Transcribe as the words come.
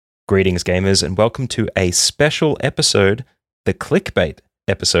Greetings, gamers, and welcome to a special episode, the Clickbait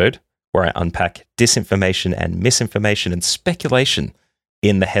episode, where I unpack disinformation and misinformation and speculation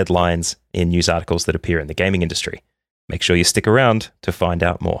in the headlines in news articles that appear in the gaming industry. Make sure you stick around to find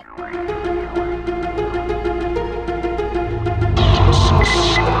out more.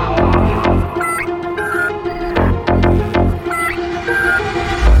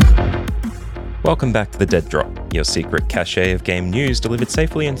 Welcome back to The Dead Drop, your secret cache of game news delivered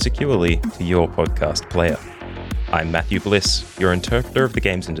safely and securely to your podcast player. I'm Matthew Bliss, your interpreter of the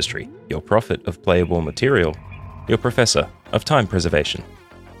games industry, your prophet of playable material, your professor of time preservation.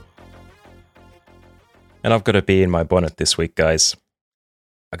 And I've got a bee in my bonnet this week, guys.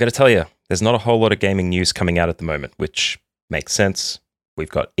 I've got to tell you, there's not a whole lot of gaming news coming out at the moment, which makes sense. We've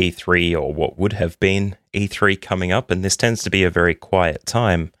got E3, or what would have been E3, coming up, and this tends to be a very quiet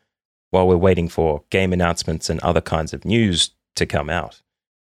time while we're waiting for game announcements and other kinds of news to come out.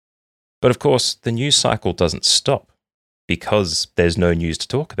 But of course, the news cycle doesn't stop because there's no news to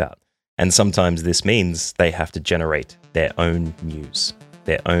talk about. And sometimes this means they have to generate their own news,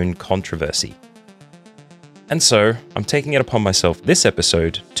 their own controversy. And so I'm taking it upon myself this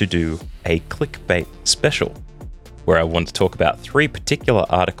episode to do a clickbait special, where I want to talk about 3 particular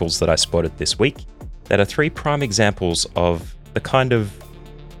articles that I spotted this week that are 3 prime examples of the kind of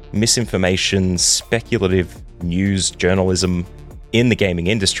misinformation, speculative news journalism in the gaming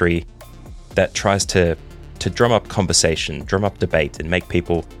industry that tries to drum up conversation, drum up debate, and make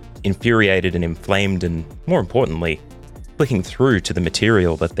people infuriated and inflamed, and more importantly, clicking through to the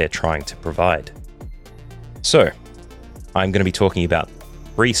material that they're trying to provide. So, I'm going to be talking about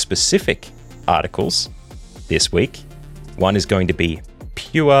 3 specific articles this week. One is going to be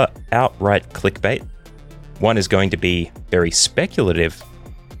pure, outright clickbait. One is going to be very speculative.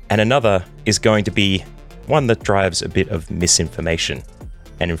 And another is going to be one that drives a bit of misinformation.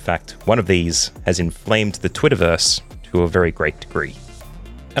 And in fact, one of these has inflamed the Twitterverse to a very great degree.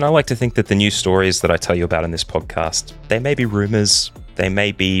 And I like to think that the news stories that I tell you about in this podcast, they may be rumors, they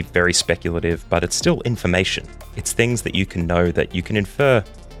may be very speculative, but it's still information. It's things that you can know, that you can infer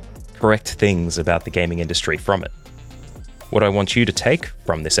correct things about the gaming industry from it. What I want you to take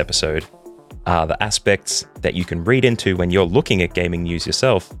from this episode are the aspects that you can read into when you're looking at gaming news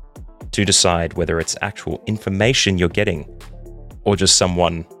yourself to decide whether it's actual information you're getting or just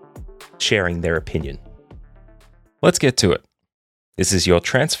someone sharing their opinion. Let's get to it. This is your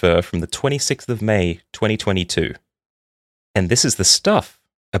transfer from the 26th of May, 2022. And this is the stuff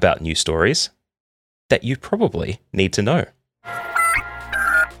about news stories that you probably need to know.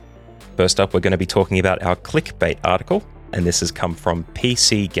 First up, we're going to be talking about our clickbait article, and this has come from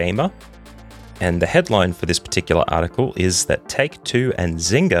PC Gamer. And the headline for this particular article is that Take-Two and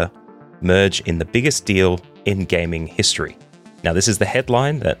Zynga merge in the biggest deal in gaming history. Now, this is the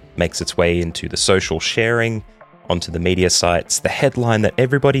headline that makes its way into the social sharing, onto the media sites, the headline that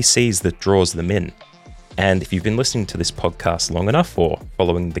everybody sees that draws them in. And if you've been listening to this podcast long enough or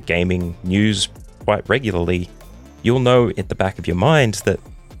following the gaming news quite regularly, you'll know at the back of your mind that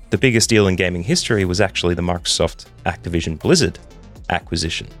the biggest deal in gaming history was actually the Microsoft Activision Blizzard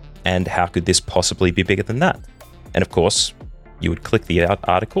acquisition. And how could this possibly be bigger than that? And of course, you would click the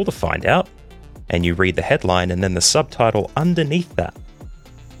article to find out, and you read the headline, and then the subtitle underneath that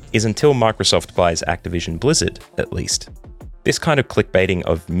is until Microsoft buys Activision Blizzard, at least. This kind of clickbaiting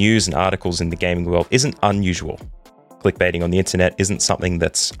of news and articles in the gaming world isn't unusual. Clickbaiting on the internet isn't something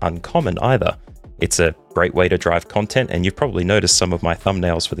that's uncommon either. It's a great way to drive content, and you've probably noticed some of my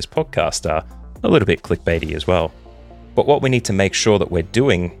thumbnails for this podcast are a little bit clickbaity as well. But what we need to make sure that we're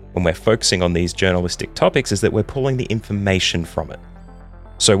doing when we're focusing on these journalistic topics is that we're pulling the information from it.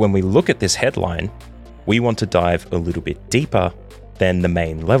 So when we look at this headline, we want to dive a little bit deeper than the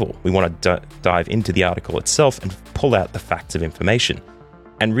main level. We want to dive into the article itself and pull out the facts of information.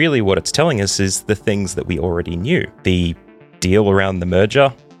 And really what it's telling us is the things that we already knew. The deal around the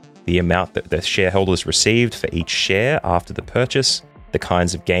merger, the amount that the shareholders received for each share after the purchase, the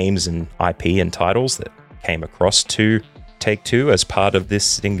kinds of games and IP and titles that came across to Take-Two as part of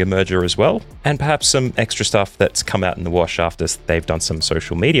this Zynga merger as well, and perhaps some extra stuff that's come out in the wash after they've done some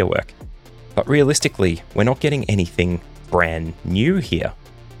social media work. But realistically, we're not getting anything brand new here.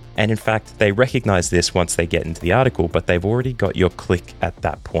 And in fact, they recognize this once they get into the article, but they've already got your click at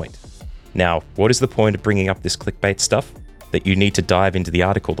that point. Now, what is the point of bringing up this clickbait stuff? That you need to dive into the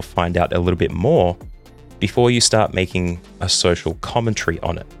article to find out a little bit more before you start making a social commentary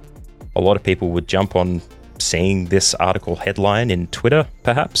on it. A lot of people would jump on seeing this article headline in Twitter,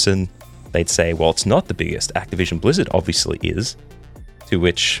 perhaps, and they'd say, well, it's not the biggest. Activision Blizzard obviously is. To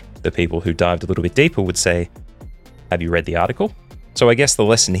which the people who dived a little bit deeper would say, have you read the article? It's So I guess the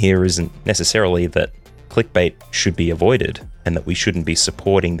lesson here isn't necessarily that clickbait should be avoided and that we shouldn't be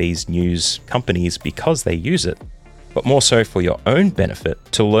supporting these news companies because they use it, but more so for your own benefit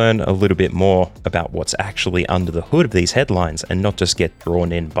to learn a little bit more about what's actually under the hood of these headlines and not just get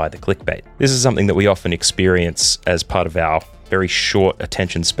drawn in by the clickbait. This is something that we often experience as part of our very short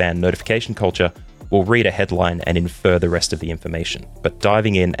attention span notification culture. We'll read a headline and infer the rest of the information, but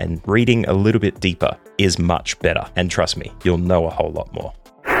diving in and reading a little bit deeper is much better. And trust me, you'll know a whole lot more.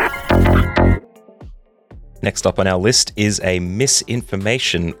 Next up on our list is a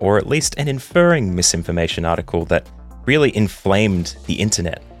misinformation, or at least an inferring misinformation article that really inflamed the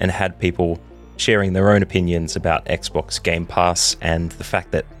internet and had people sharing their own opinions about Xbox Game Pass and the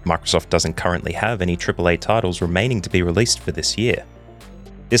fact that Microsoft doesn't currently have any AAA titles remaining to be released for this year.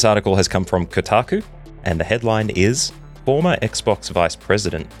 This article has come from Kotaku, and the headline is, "Former Xbox Vice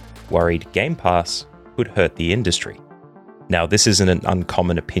President Worried Game Pass Could Hurt the Industry." Now, this isn't an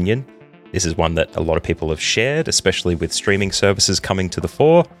uncommon opinion. This is one that a lot of people have shared, especially with streaming services coming to the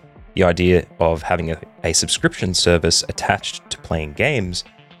fore. The idea of having a subscription service attached to playing games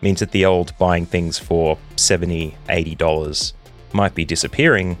means that the old buying things for $70, $80 might be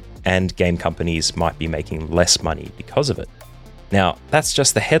disappearing, and game companies might be making less money because of it. Now, that's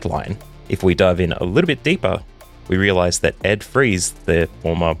just the headline. If we dive in a little bit deeper, we realize that Ed Fries, the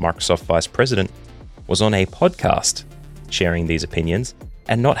former Microsoft vice president, was on a podcast sharing these opinions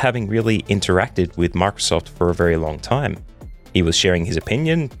and not having really interacted with Microsoft for a very long time. He was sharing his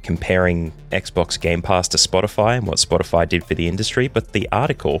opinion, comparing Xbox Game Pass to Spotify and what Spotify did for the industry, but the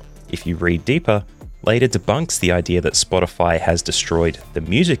article, if you read deeper, later debunks the idea that Spotify has destroyed the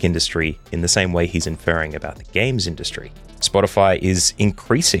music industry in the same way he's inferring about the games industry. Spotify is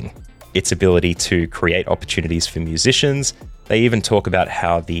increasing its ability to create opportunities for musicians. They even talk about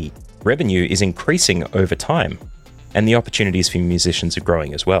how the revenue is increasing over time, and the opportunities for musicians are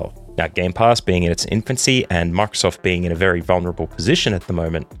growing as well. Now, Game Pass being in its infancy and Microsoft being in a very vulnerable position at the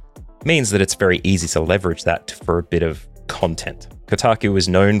moment means that it's very easy to leverage that for a bit of content. Kotaku is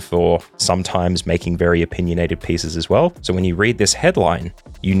known for sometimes making very opinionated pieces as well. So when you read this headline,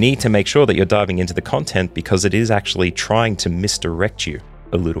 you need to make sure that you're diving into the content because it is actually trying to misdirect you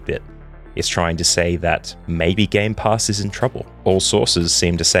a little bit. It's trying to say that maybe Game Pass is in trouble. All sources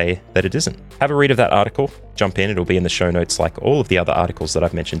seem to say that it isn't. Have a read of that article, jump in, it'll be in the show notes like all of the other articles that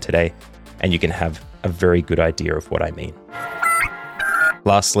I've mentioned today, and you can have a very good idea of what I mean.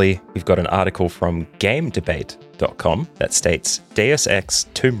 Lastly, we've got an article from GameDebate.com that states Deus Ex,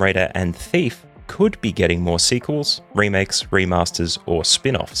 Tomb Raider, and Thief could be getting more sequels, remakes, remasters, or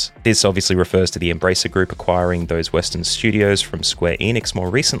spin-offs. This obviously refers to the Embracer Group acquiring those Western studios from Square Enix more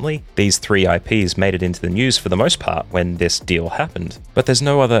recently. These three IPs made it into the news for the most part when this deal happened, but there's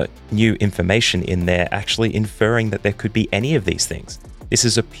no other new information in there actually inferring that there could be any of these things. This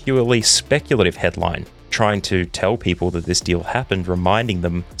is a purely speculative headline, trying to tell people that this deal happened, reminding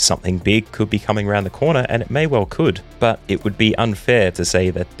them something big could be coming around the corner, and it may well could, but it would be unfair to say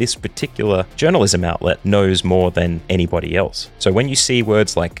that this particular journalism outlet knows more than anybody else. So when you see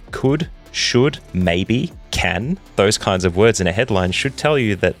words like could, should, maybe, can, those kinds of words in a headline should tell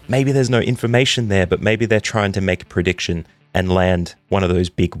you that maybe there's no information there, but maybe they're trying to make a prediction and land one of those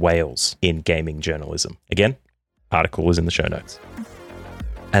big whales in gaming journalism. Again, article is in the show notes.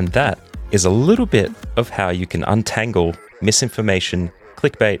 And that is a little bit of how you can untangle misinformation,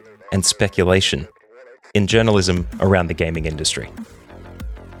 clickbait, and speculation in journalism around the gaming industry.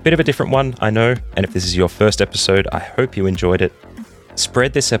 Bit of a different one, I know, and if this is your first episode, I hope you enjoyed it.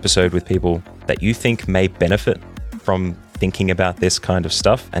 Spread this episode with people that you think may benefit from thinking about this kind of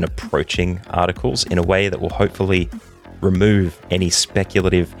stuff and approaching articles in a way that will hopefully remove any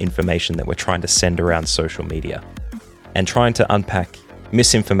speculative information that we're trying to send around social media, and trying to unpack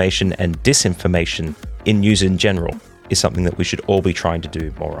misinformation and disinformation in news in general is something that we should all be trying to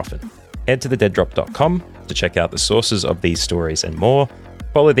do more often. Head to thedeaddrop.com to check out the sources of these stories and more.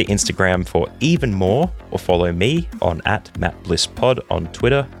 Follow the Instagram for even more, or follow me on @MattBlissPod on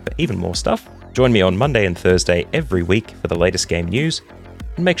Twitter for even more stuff. Join me on Monday and Thursday every week for the latest game news,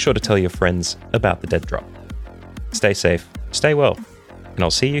 and make sure to tell your friends about the Dead Drop. Stay safe, stay well, and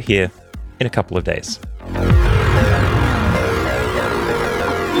I'll see you here in a couple of days.